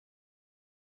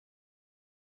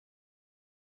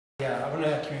Yeah, I run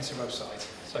a community website,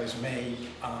 so it's me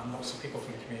and lots of people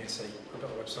from the community. I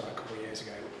built a website a couple of years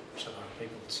ago which allowed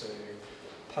people to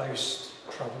post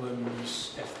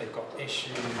problems, if they've got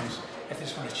issues, if they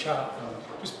just want to chat and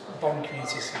just bond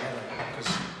communities together.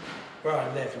 Because where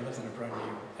I live in a brand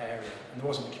new area and there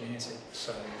wasn't a community,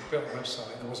 so we built a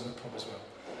website and there wasn't a pub as well.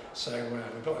 So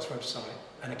we built this website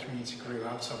and a community grew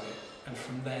out of it, and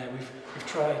from there we've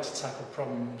tried to tackle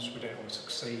problems. We don't always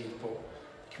succeed, but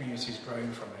the community's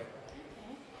grown from it.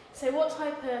 Okay. So what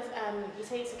type of, you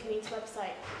say it's a community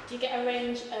website, do you get a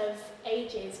range of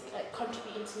ages like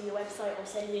contributing to your website or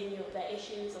sending you their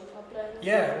issues or problems?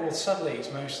 Yeah, well sadly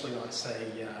it's mostly like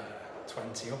say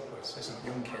 20 upwards. It's not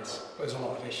young kids, but there's a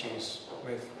lot of issues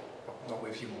with, well, not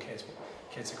with young kids, but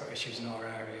kids have got issues in our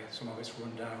area. Some of it's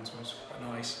run down, some of it's quite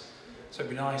nice. So it'd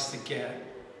be nice to get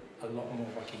a lot more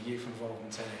like a youth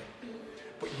involvement in it.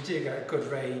 But you do get a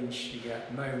good range, you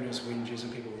get moaners, whingers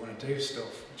and people who want to do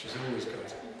stuff, which is always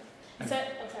good. And,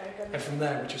 and from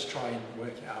there we just try and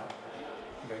work it out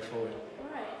and go forward.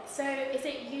 Right, so is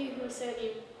it you who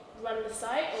solely run the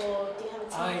site or do you have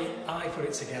a team? I put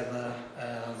it together.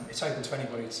 It's open to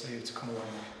anybody to come along,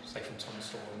 say from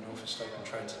Tunstall or north of Stoke and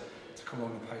Trent, to come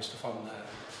along and post stuff on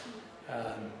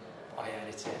there. I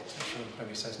edit it, make sure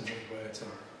nobody says any words.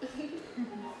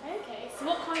 Okay, so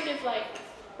what kind of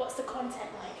what's the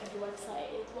content like of your website?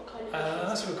 What kind of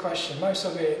that's a good question. Most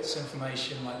of it's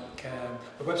information, like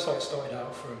the website started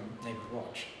out from Neighbourhood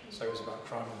Watch, so it was about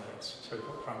crime alerts. So we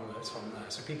put crime alerts on there,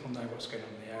 so people know what's going on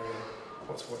in the area,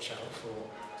 what to watch out for.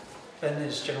 Then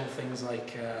there's general things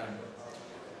like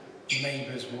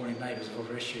neighbours warning neighbours of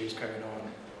other issues going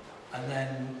on, and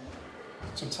then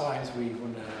sometimes we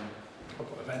run put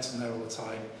events in there all the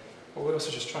time, but we also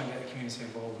just try and get the community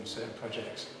involved in certain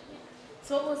projects.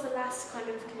 So what was the last kind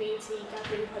of community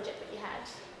gathering project that you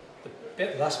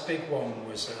had? The last big one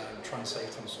was try and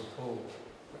save Tunstall Pool,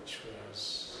 which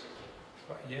was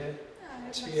about a year,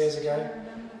 2 years ago.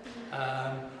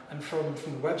 And from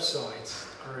the website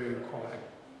grew quite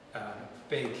a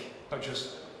big, not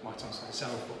just my Tunstall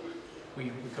itself, but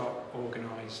we got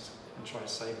organised and tried to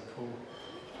save a pool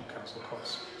from council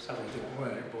costs. Sadly it didn't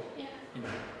work, but you know,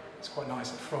 it's quite nice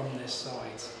that from this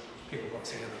site people got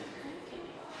together.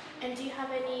 And do you have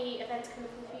any events coming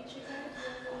up in the future?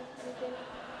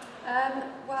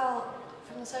 Well,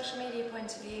 from the social media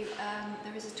point of view,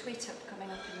 there is a tweet up coming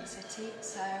up in the city,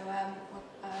 so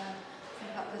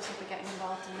developers will be getting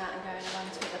involved in that and going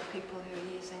around to other people who are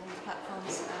using the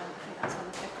platforms. I think that's on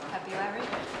the 5th of February.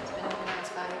 It's been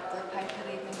organised by the paper,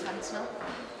 the Evening Sentinel.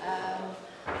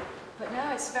 But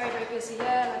no, it's a very, very busy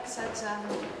year. Like I said,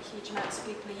 huge amounts of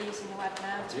people are using the web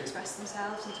now to express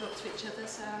themselves and talk to each other,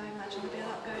 so I imagine there'll be a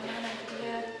lot going on over the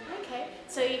year. Okay,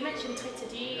 so you mentioned Twitter.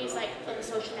 Do you use other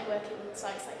social networking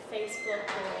sites like Facebook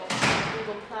or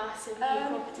Google Plus?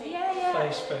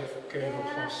 Facebook, Google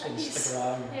Plus,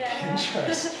 Instagram,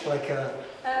 Pinterest.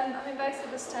 I mean, both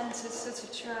of us tend to sort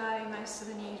of try most of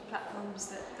the new platforms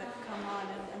that come on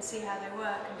and see how they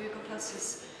work. And Google Plus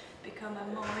has become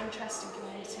a more interesting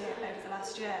community over the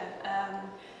last year.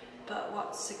 But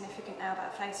what's significant now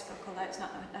about Facebook, although it's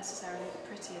not necessarily the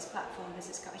prettiest platform, is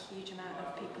it's got a huge amount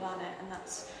of people on it, and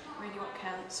that's really what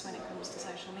counts when it comes to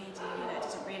social media. You know, it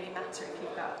doesn't really matter if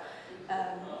you've got,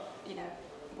 you know,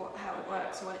 how it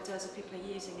works or what it does. If people are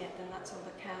using it, then that's all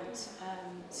that counts.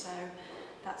 So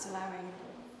that's allowing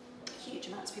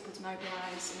huge amounts of people to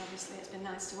mobilise, and obviously it's been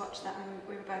nice to watch that. I mean,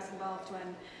 we were both involved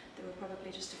when there were probably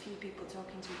just a few people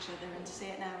talking to each other, and to see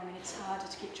it now, I mean, it's harder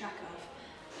to keep track of.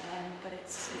 But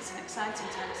it's an exciting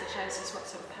time because it shows us what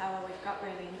sort of power we've got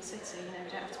really in the city. You know,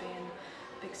 we don't have to be in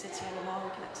a big city anymore.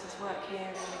 We can access work here,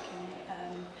 and we can,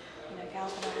 you know,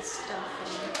 galvanise stuff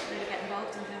and really get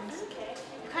involved in things. Okay.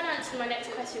 You kind of answered my next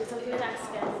question, so I was going to ask,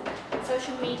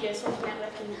 social media, social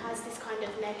networking has this kind of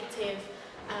negative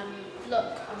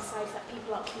look on sites that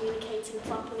people aren't communicating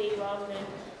properly rather than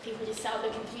people just sit on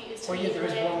their computers. Well, yeah, there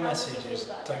is one message: is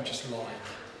don't just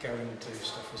go and do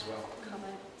stuff as well.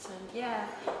 Comments and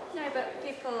no, but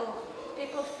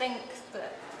people think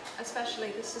that,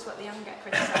 especially this is what the young get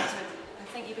criticised with. I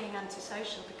think you're being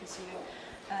antisocial because you're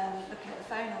looking at the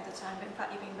phone all the time, but in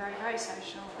fact you're being very, very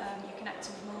social. You're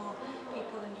connecting with more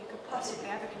people than you could possibly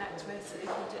ever connect with if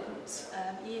you didn't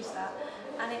use that.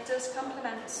 And it does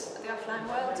complement the offline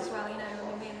world as well. You know, I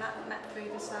mean, me and Matt met through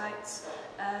the sites.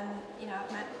 You know,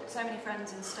 I've met so many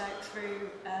friends in Stoke through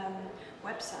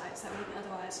websites that we wouldn't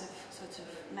otherwise have sort of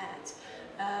met.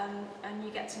 And you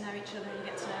get to know each other, you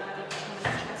get to know where they become an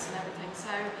interest and everything.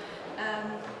 So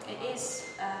it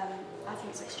is, I think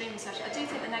it's extremely social. I do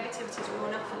think the negativity's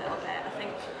worn off a little bit. I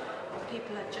think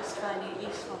people are just finding it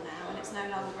useful now, and it's no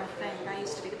longer a thing. I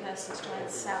used to be the person to try and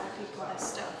sell people their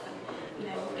stuff, and you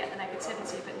know, you get the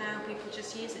negativity, but now people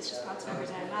just use it, it's just part of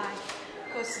everyday life.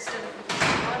 Of course, there's still a few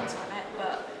people on it,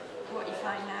 but what you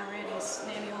find now really is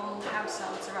nearly all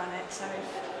households are on it, so if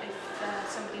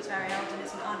somebody's very old and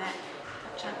isn't on it,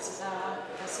 chances are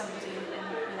there's somebody in,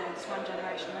 you know, this one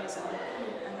generation who is on it,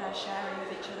 and they're sharing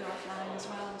with each other offline as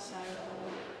well, so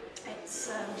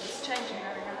it's changing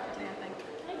very rapidly, I think.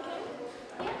 Okay.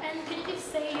 Yeah, and could you just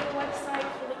say your website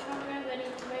for the camera, any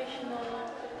information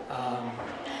or?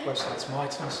 Website's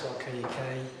mytonstal.co.uk,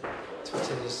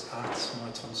 Twitter's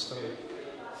 @mytonstal,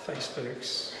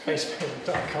 Facebook's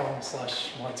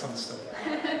facebook.com/mytonstal.